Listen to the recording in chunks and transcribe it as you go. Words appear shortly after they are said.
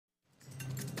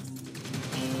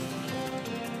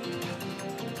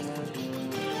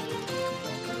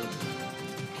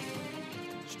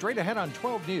Straight ahead on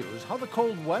 12 News, how the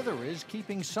cold weather is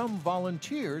keeping some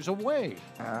volunteers away.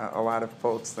 A lot of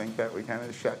folks think that we kind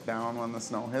of shut down when the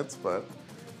snow hits, but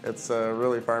it's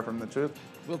really far from the truth.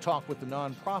 We'll talk with the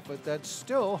nonprofit that's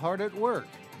still hard at work.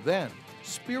 Then,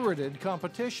 spirited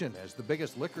competition as the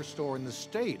biggest liquor store in the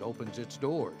state opens its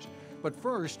doors. But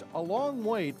first, a long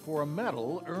wait for a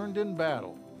medal earned in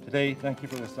battle. Today, thank you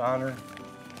for this honor,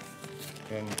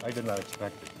 and I did not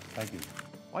expect it. Thank you.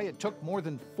 Why it took more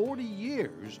than 40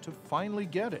 years to finally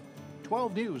get it.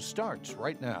 12 News starts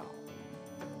right now.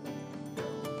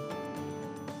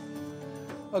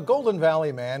 A Golden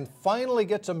Valley man finally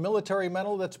gets a military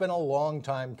medal that's been a long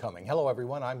time coming. Hello,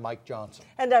 everyone. I'm Mike Johnson.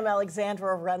 And I'm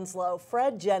Alexandra Renslow.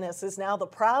 Fred Jennis is now the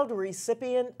proud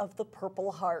recipient of the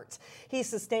Purple Heart. He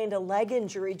sustained a leg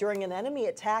injury during an enemy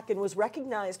attack and was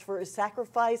recognized for his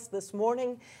sacrifice this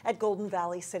morning at Golden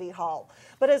Valley City Hall.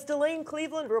 But as Delane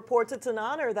Cleveland reports, it's an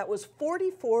honor that was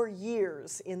 44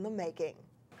 years in the making.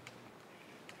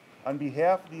 On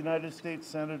behalf of the United States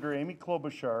Senator Amy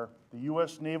Klobuchar, the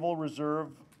U.S. Naval Reserve,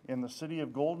 and the city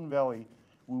of Golden Valley,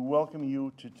 we welcome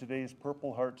you to today's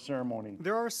Purple Heart ceremony.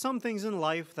 There are some things in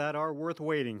life that are worth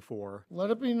waiting for. Let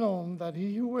it be known that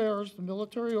he who wears the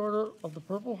military order of the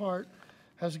Purple Heart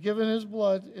has given his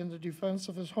blood in the defense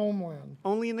of his homeland.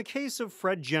 Only in the case of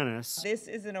Fred Jennis, this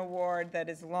is an award that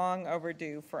is long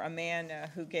overdue for a man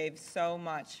who gave so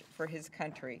much for his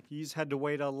country. He's had to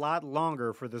wait a lot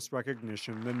longer for this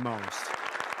recognition than most.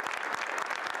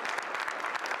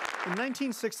 In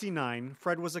 1969,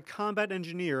 Fred was a combat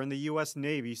engineer in the U.S.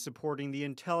 Navy supporting the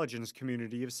intelligence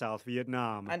community of South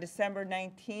Vietnam. On December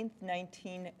 19,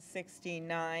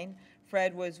 1969,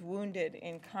 Fred was wounded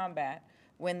in combat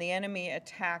when the enemy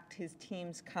attacked his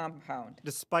team's compound.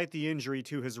 Despite the injury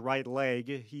to his right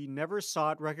leg, he never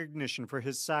sought recognition for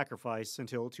his sacrifice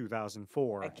until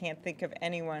 2004. I can't think of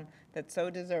anyone that's so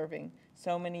deserving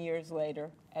so many years later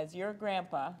as your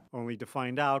grandpa. Only to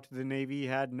find out the Navy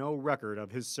had no record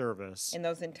of his service. In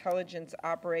those intelligence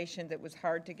operations, it was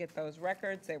hard to get those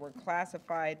records. They were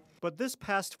classified. But this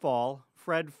past fall,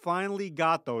 Fred finally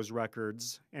got those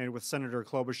records, and with Senator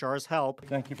Klobuchar's help,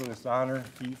 Thank you for this honor.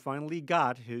 he finally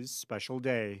got his special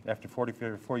day. After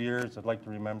 44 years, I'd like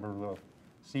to remember the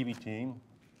CB team,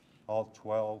 all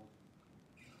 12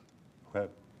 who have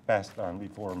passed on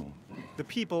before me. The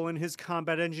people in his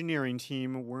combat engineering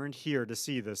team weren't here to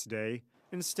see this day.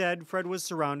 Instead, Fred was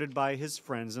surrounded by his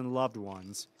friends and loved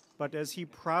ones. But as he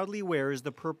proudly wears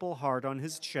the Purple Heart on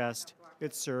his chest,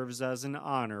 it serves as an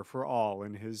honor for all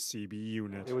in his CB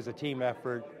unit. It was a team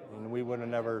effort, and we would have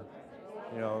never,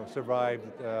 survived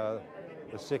the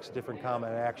 6 different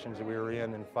combat actions that we were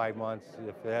in 5 months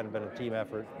if it hadn't been a team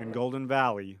effort. In Golden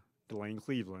Valley, Delane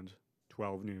Cleveland,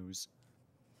 12 News.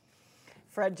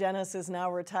 Fred Jennis is now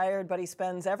retired, but he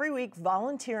spends every week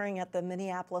volunteering at the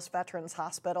Minneapolis Veterans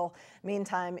Hospital.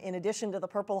 Meantime, in addition to the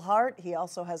Purple Heart, he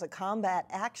also has a combat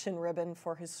action ribbon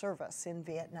for his service in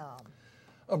Vietnam.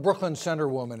 A Brooklyn Center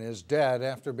woman is dead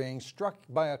after being struck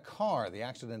by a car. The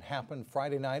accident happened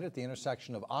Friday night at the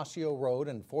intersection of Osseo Road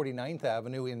and 49th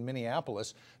Avenue in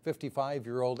Minneapolis.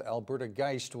 55-year-old Alberta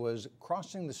Geist was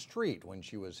crossing the street when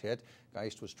she was hit.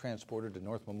 Geist was transported to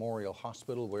North Memorial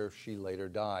Hospital where she later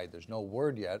died. There's no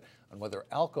word yet on whether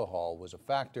alcohol was a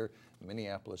factor.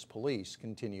 Minneapolis police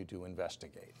continue to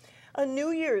investigate. A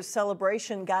New Year's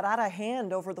celebration got out of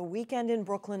hand over the weekend in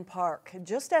Brooklyn Park.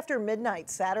 Just after midnight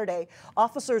Saturday,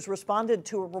 officers responded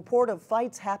to a report of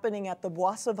fights happening at the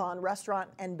Bois Savant Restaurant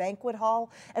and Banquet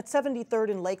Hall at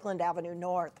 73rd and Lakeland Avenue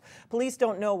North. Police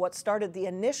don't know what started the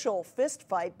initial fist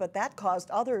fight, but that caused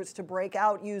others to break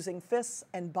out using fists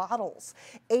and bottles.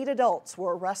 8 adults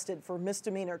were arrested for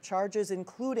misdemeanor charges,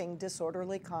 including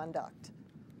disorderly conduct.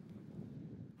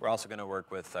 We're also going to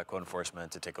work with code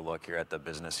enforcement to take a look here at the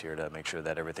business here to make sure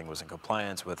that everything was in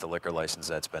compliance with the liquor license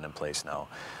that's been in place now,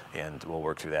 and we'll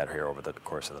work through that here over the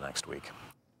course of the next week.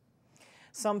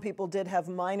 Some people did have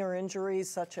minor injuries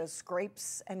such as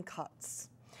scrapes and cuts.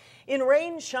 In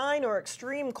rain, shine, or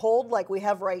extreme cold like we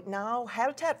have right now,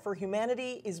 Habitat for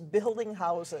Humanity is building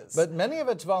houses. But many of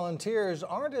its volunteers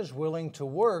aren't as willing to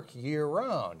work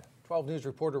year-round. 12 News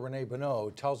reporter Renee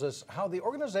Bonneau tells us how the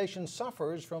organization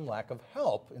suffers from lack of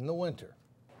help in the winter.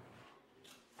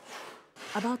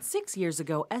 About 6 years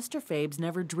ago, Esther Fabes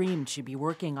never dreamed she'd be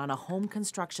working on a home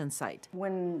construction site.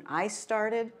 When I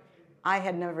started, I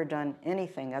had never done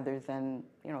anything other than,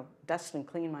 dust and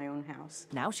clean my own house.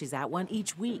 Now she's at one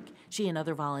each week. She and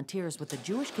other volunteers with the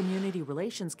Jewish Community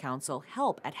Relations Council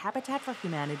help at Habitat for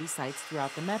Humanity sites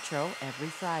throughout the metro every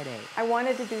Friday. I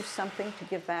wanted to do something to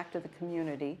give back to the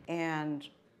community, and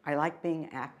I like being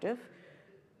active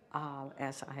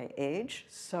as I age,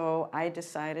 so I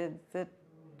decided that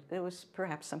it was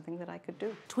perhaps something that I could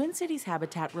do. Twin Cities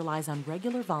Habitat relies on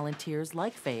regular volunteers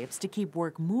like Faves to keep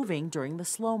work moving during the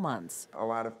slow months. A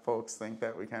lot of folks think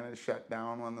that we kind of shut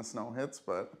down when the snow hits,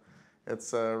 but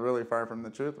it's really far from the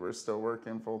truth. We're still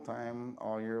working full-time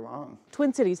all year long.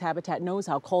 Twin Cities Habitat knows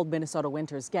how cold Minnesota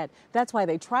winters get. That's why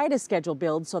they try to schedule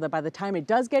builds so that by the time it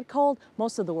does get cold,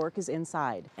 most of the work is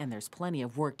inside. And there's plenty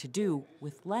of work to do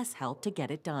with less help to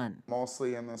get it done.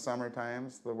 Mostly in the summer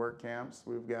times, the work camps,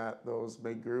 we've got those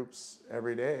big groups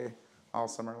every day, all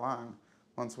summer long.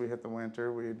 Once we hit the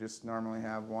winter, we just normally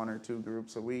have 1 or 2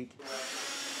 groups a week.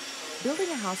 Building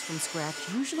a house from scratch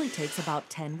usually takes about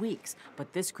 10 weeks,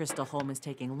 but this Crystal home is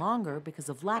taking longer because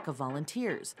of lack of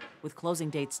volunteers. With closing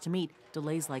dates to meet,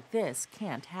 delays like this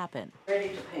can't happen. Ready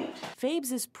to paint.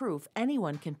 Fabes is proof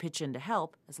anyone can pitch in to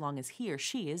help as long as he or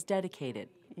she is dedicated.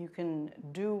 You can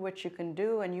do what you can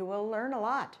do and you will learn a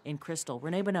lot. In Crystal,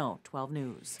 Renee Bonneau, 12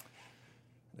 News.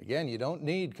 Again, you don't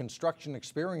need construction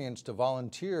experience to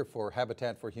volunteer for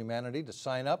Habitat for Humanity. To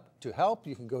sign up to help,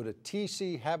 you can go to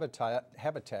tchabitat.org.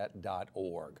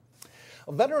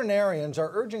 Veterinarians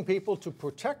are urging people to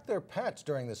protect their pets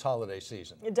during this holiday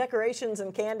season. Decorations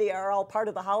and candy are all part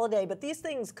of the holiday, but these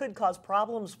things could cause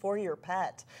problems for your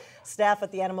pet. Staff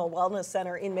at the Animal Wellness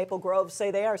Center in Maple Grove say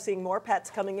they are seeing more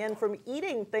pets coming in from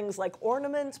eating things like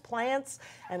ornaments, plants,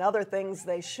 and other things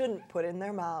they shouldn't put in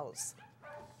their mouths.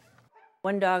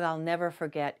 One dog I'll never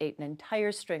forget ate an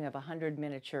entire string of 100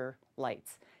 miniature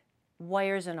lights,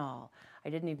 wires and all. I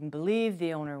didn't even believe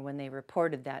the owner when they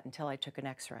reported that until I took an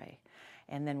x-ray.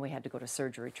 And then we had to go to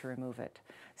surgery to remove it.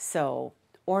 So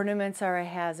ornaments are a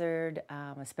hazard,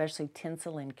 especially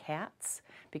tinsel in cats,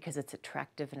 because it's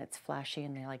attractive and it's flashy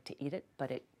and they like to eat it, but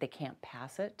they can't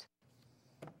pass it.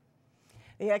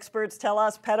 The experts tell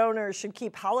us pet owners should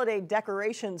keep holiday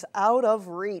decorations out of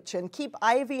reach and keep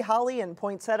ivy, holly, and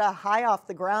poinsettia high off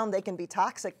the ground. They can be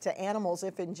toxic to animals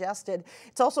if ingested.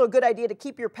 It's also a good idea to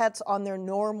keep your pets on their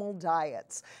normal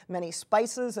diets. Many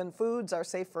spices and foods are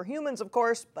safe for humans, of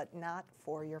course, but not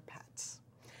for your pets.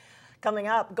 Coming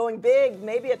up, going big,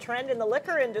 maybe a trend in the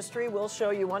liquor industry. We'll show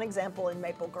you one example in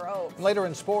Maple Grove. Later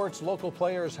in sports, local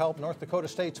players help North Dakota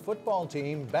State's football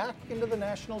team back into the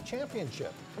national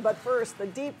championship. But first, the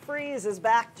deep freeze is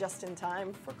back just in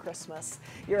time for Christmas.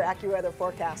 Your AccuWeather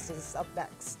forecast is up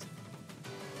next.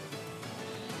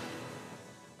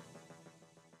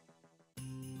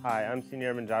 Hi, I'm Senior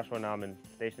Airman Joshua Nauman,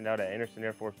 stationed out at Anderson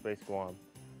Air Force Base, Guam.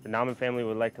 The Nauman family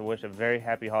would like to wish a very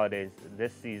happy holidays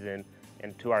this season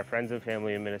and to our friends and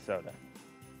family in Minnesota.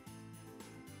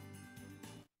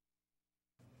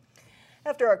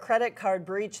 After a credit card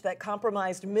breach that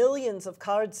compromised millions of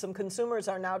cards, some consumers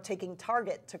are now taking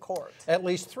Target to court. At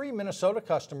least 3 Minnesota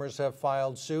customers have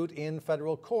filed suit in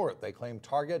federal court. They claim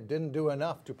Target didn't do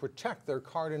enough to protect their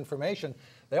card information.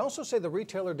 They also say the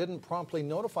retailer didn't promptly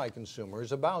notify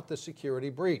consumers about the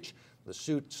security breach. The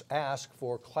suits ask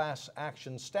for class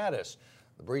action status.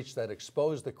 The breach that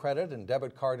exposed the credit and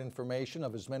debit card information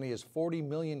of as many as 40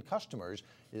 million customers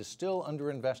is still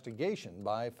under investigation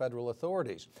by federal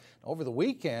authorities. Over the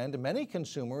weekend, many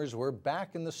consumers were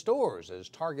back in the stores as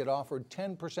Target offered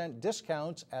 10%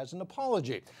 discounts as an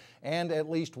apology. And at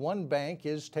least one bank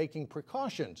is taking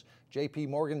precautions. JP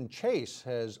Morgan Chase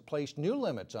has placed new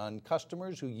limits on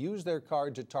customers who use their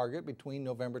cards at Target between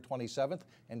November 27th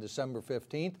and December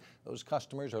 15th. Those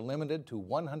customers are limited to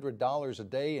 $100 a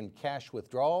day in cash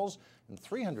withdrawals and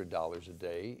 $300 a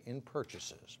day in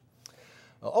purchases.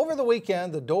 Over the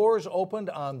weekend, the doors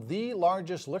opened on the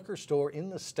largest liquor store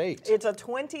in the state. It's a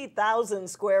 20,000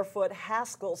 square foot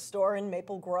Haskell store in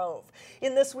Maple Grove.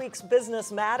 In this week's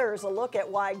Business Matters, a look at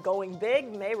why going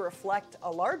big may reflect a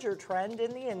larger trend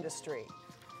in the industry.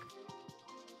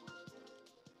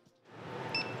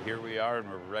 Here we are, and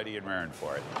we're ready and raring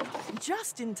for it.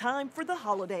 Just in time for the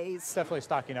holidays. Definitely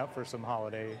stocking up for some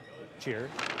holiday cheer.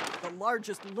 The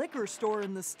largest liquor store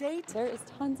in the state. There is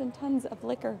tons and tons of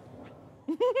liquor.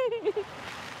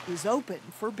 Is open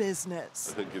for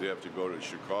business. I think you'd have to go to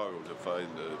Chicago to find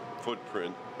a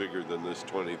footprint bigger than this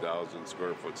 20,000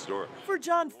 square foot store. For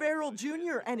John Farrell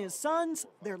Jr. and his sons,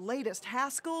 their latest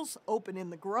Haskell's, open in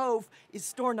the Grove, is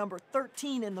store number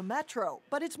 13 in the metro,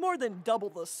 but it's more than double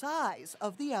the size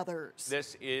of the others.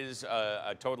 This is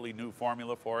a totally new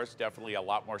formula for us, definitely a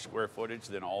lot more square footage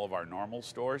than all of our normal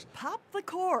stores. Pop the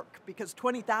cork, because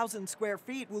 20,000 square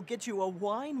feet will get you a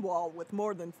wine wall with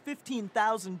more than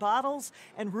 15,000 bottles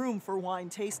and room for wine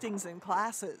tastings and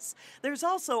classes. There's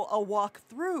also a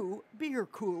walk-through beer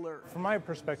cooler. From my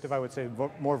perspective, I would say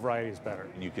more variety is better.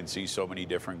 You can see so many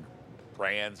different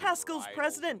brands. Haskell's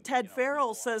president Ted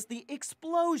Farrell says the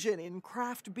explosion in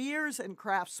craft beers and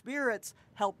craft spirits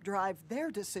helped drive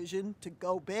their decision to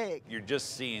go big. You're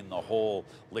just seeing the whole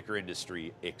liquor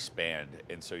industry expand,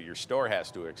 and so your store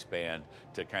has to expand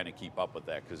to kind of keep up with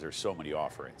that because there's so many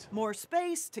offerings. More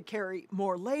space to carry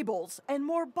more labels and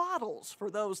more bottles for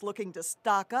those looking to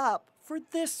stock up for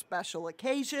this special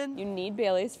occasion. You need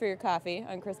Bailey's for your coffee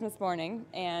on Christmas morning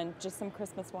and just some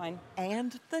Christmas wine.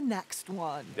 And the next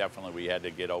one. Definitely we had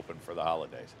to get open for the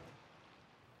holidays.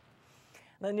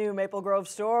 The new Maple Grove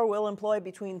store will employ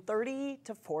between 30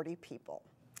 to 40 people.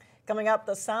 Coming up,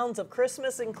 the sounds of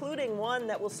Christmas, including one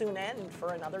that will soon end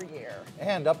for another year.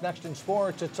 And up next in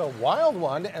sports, it's a wild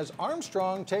one as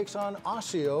Armstrong takes on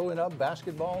Osseo in a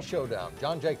basketball showdown.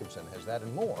 John Jacobson has that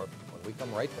and more when we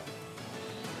come right back.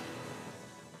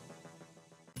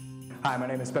 Hi, my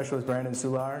name is Specialist Brandon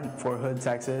Sular, Fort Hood,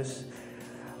 Texas.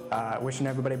 Wishing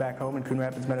everybody back home in Coon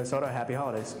Rapids, Minnesota, happy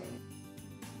holidays.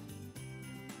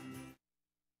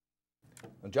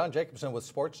 John Jacobson with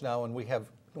sports now, and we have,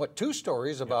 two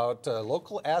stories about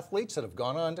local athletes that have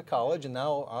gone on to college and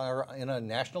now are in a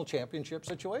national championship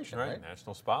situation, right?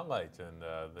 National spotlight, and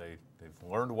they've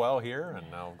learned well here and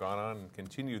now gone on and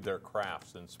continued their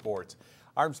crafts in sports.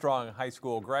 Armstrong High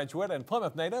School graduate and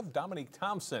Plymouth native Dominique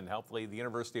Thompson helped lead the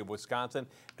University of Wisconsin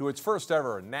to its first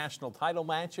ever national title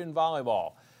match in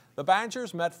volleyball. The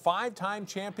Badgers met five-time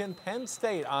champion Penn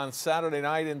State on Saturday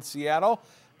night in Seattle.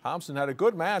 Thompson had a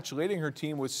good match, leading her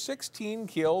team with 16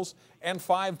 kills and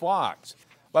 5 blocks.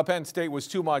 But Penn State was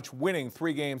too much, winning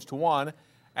 3-1.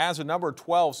 As a number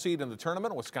 12 seed in the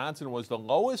tournament, Wisconsin was the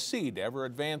lowest seed to ever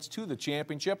advance to the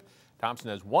championship. Thompson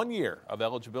has 1 year of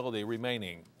eligibility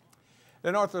remaining.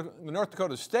 The North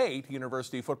Dakota State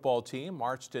University football team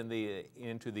marched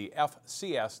into the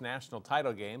FCS national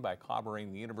title game by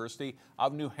clobbering the University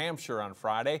of New Hampshire on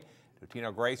Friday.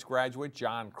 Totino Grace graduate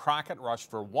John Crockett rushed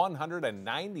for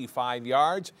 195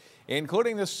 yards,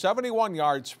 including the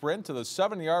 71-yard sprint to the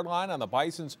 7-yard line on the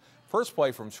Bison's first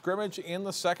play from scrimmage in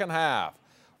the second half.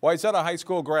 Wayzata High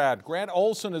School grad Grant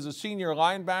Olson is a senior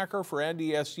linebacker for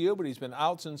NDSU, but he's been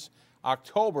out since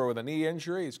October with a knee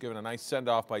injury. He's given a nice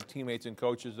send-off by teammates and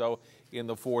coaches, though, in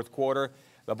the fourth quarter.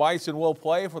 The Bison will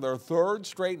play for their third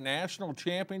straight national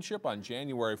championship on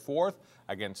January 4th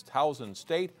against Towson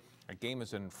State. The game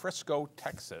is in Frisco,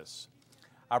 Texas.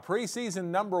 A preseason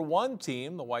 #1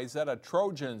 team, the Wayzata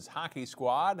Trojans hockey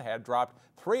squad, had dropped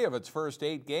 3 of its first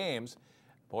 8 games.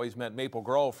 Boys met Maple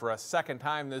Grove for a second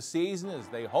time this season as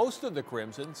they hosted the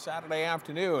Crimson Saturday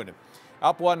afternoon.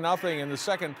 Up 1-0 in the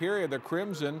second period, the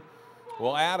Crimson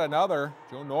will add another.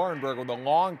 Joe Norenberg with a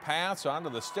long pass onto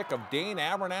the stick of Dane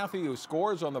Abernathy, who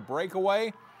scores on the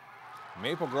breakaway.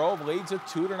 Maple Grove leads it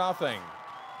 2-0.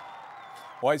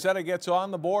 Wayzata gets on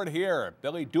the board here.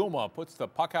 Billy Duma puts the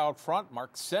puck out front.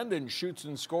 Mark Senden shoots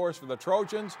and scores for the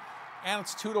Trojans, and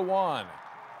it's 2-1.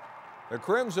 The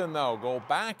Crimson, though, go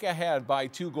back ahead by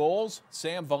 2 goals.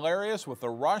 Sam Valerius with the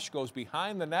rush goes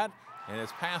behind the net, and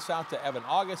his pass out to Evan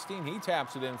Augustine. He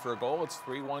taps it in for a goal. It's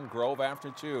 3-1 Grove after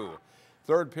 2.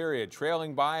 Third period,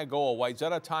 trailing by a goal.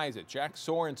 Wayzata ties it. Jack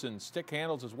Sorensen stick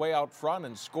handles his way out front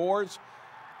and scores.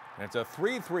 And it's a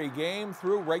 3-3 game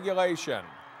through regulation.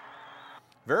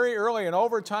 Very early in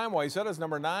overtime, Wayzata's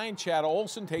number 9, Chad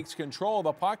Olson, takes control of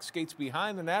the puck, skates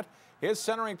behind the net. His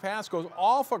centering pass goes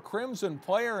off a Crimson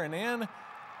player and in.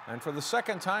 And for the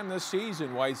second time this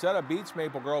season, Wayzata beats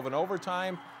Maple Grove in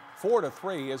overtime.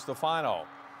 4-3 is the final.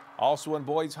 Also in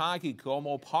boys hockey,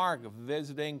 Como Park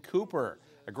visiting Cooper.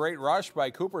 A great rush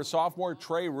by Cooper sophomore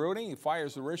Trey Rooney. He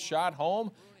fires the wrist shot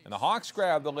home, and the Hawks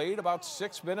grab the lead about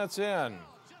 6 minutes in.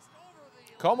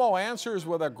 Como answers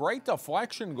with a great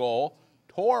deflection goal.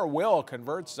 Tor Will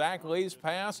converts Zach Lee's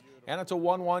pass, and it's a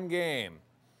 1-1 game.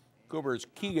 Cooper's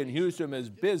Keegan Houston is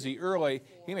busy early.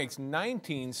 He makes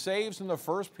 19 saves in the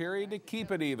first period to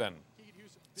keep it even.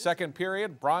 Second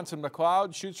period, Bronson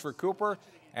McLeod shoots for Cooper,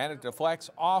 and it deflects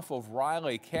off of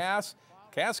Riley Cass.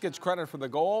 Cass gets credit for the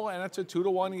goal, and it's a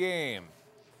 2-1 game.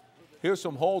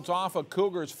 Houston holds off a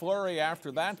Cougars flurry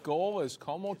after that goal as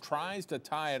Como tries to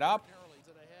tie it up.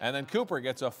 And then Cooper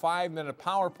gets a 5-minute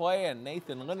power play, and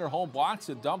Nathan Linderholm blocks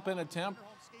a dump-in attempt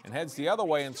and heads the other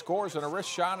way and scores on a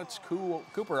wrist shot. It's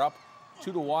Cooper up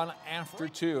 2-1 after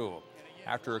 2.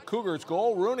 After a Cougars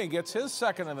goal, Rooney gets his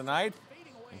second of the night,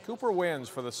 and Cooper wins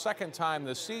for the second time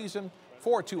this season.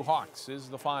 4-2 Hawks is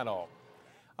the final.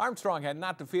 Armstrong had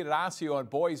not defeated Osseo in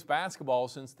boys basketball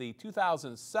since the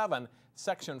 2007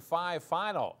 Section 5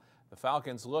 final. The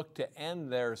Falcons look to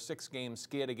end their 6-game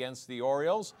skid against the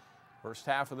Orioles. First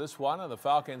half of this one, and the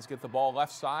Falcons get the ball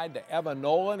left side to Evan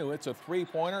Nolan, who hits a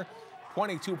 3-pointer,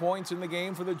 22 points in the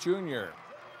game for the junior.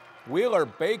 Wheeler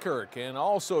Baker can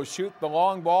also shoot the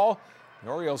long ball. The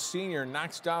Orioles senior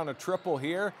knocks down a triple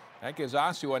here. That gives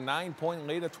Osseo a 9-point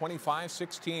lead at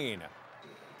 25-16.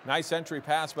 Nice entry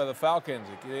pass by the Falcons.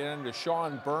 It gets into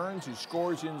Sean Burns, who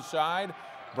scores inside.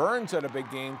 Burns had a big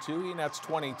game too. He nets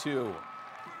 22.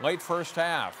 Late first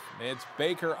half, it's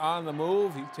Baker on the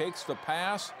move. He takes the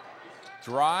pass,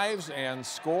 drives and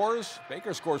scores.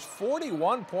 Baker scores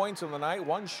 41 points in the night,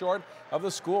 one short of the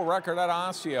school record at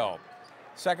Osseo.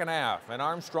 Second half, and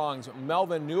Armstrong's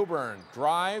Melvin Newbern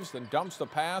drives, then dumps the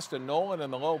pass to Nolan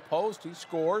in the low post. He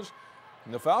scores,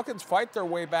 and the Falcons fight their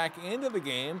way back into the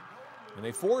game, and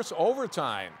they force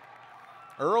overtime.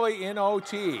 Early in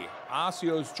OT,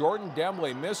 Osseo's Jordan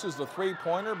Dembley misses the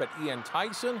three-pointer, but Ian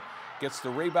Tyson gets the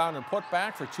rebound and put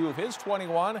back for 2 of his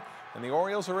 21, and the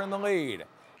Orioles are in the lead.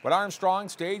 But Armstrong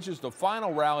stages the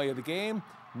final rally of the game.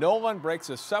 Nolan breaks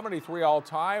a 73-all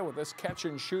tie with this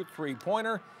catch-and-shoot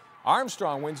three-pointer.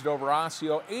 Armstrong wins it over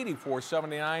Osseo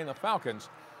 84-79. The Falcons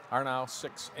are now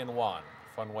 6-1.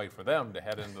 Fun way for them to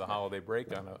head into the holiday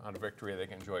break on a victory they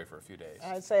can enjoy for a few days.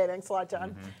 I'd say it. Thanks a lot,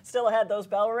 John. Still ahead, those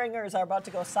bell ringers are about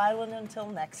to go silent until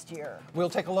next year. We'll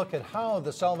take a look at how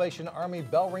the Salvation Army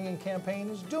bell ringing campaign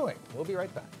is doing. We'll be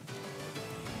right back.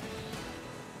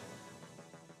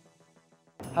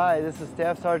 Hi, this is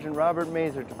Staff Sergeant Robert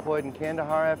Mazer, deployed in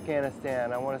Kandahar,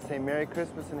 Afghanistan. I want to say Merry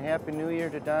Christmas and Happy New Year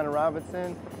to Donna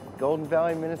Robinson, Golden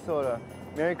Valley, Minnesota.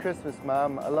 Merry Christmas,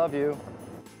 Mom. I love you.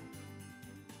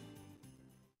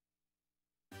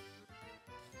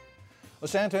 Well,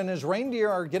 Santa and his reindeer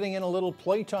are getting in a little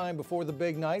playtime before the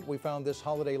big night. We found this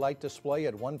holiday light display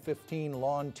at 115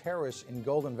 Lawn Terrace in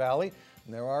Golden Valley.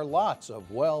 And there are lots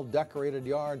of well-decorated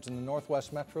yards in the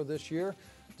Northwest Metro this year,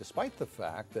 despite the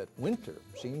fact that winter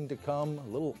seemed to come a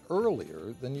little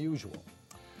earlier than usual.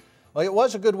 Well, it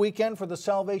was a good weekend for the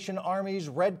Salvation Army's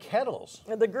Red Kettles.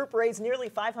 The group raised nearly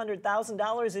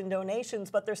 $500,000 in donations,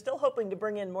 but they're still hoping to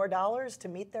bring in more dollars to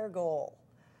meet their goal.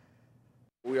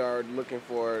 We are looking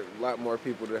for a lot more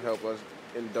people to help us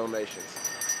in donations.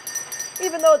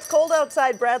 Even though it's cold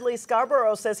outside, Bradley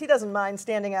Scarborough says he doesn't mind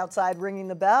standing outside ringing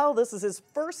the bell. This is his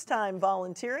first time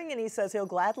volunteering, and he says he'll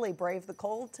gladly brave the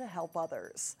cold to help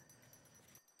others.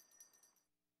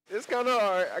 It's kind of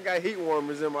hard. I got heat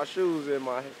warmers in my shoes and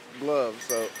my gloves,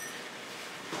 so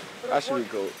I should be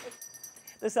cool.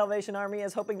 The Salvation Army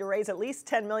is hoping to raise at least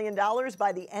 $10 million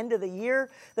by the end of the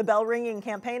year. The bell ringing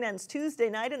campaign ends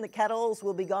Tuesday night, and the kettles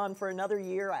will be gone for another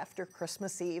year after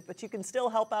Christmas Eve. But you can still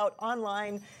help out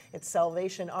online. It's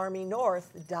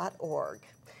salvationarmynorth.org.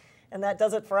 And that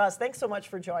does it for us. Thanks so much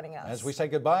for joining us. As we say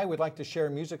goodbye, we'd like to share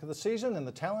music of the season and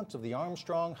the talents of the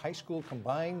Armstrong High School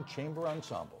Combined Chamber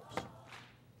Ensembles.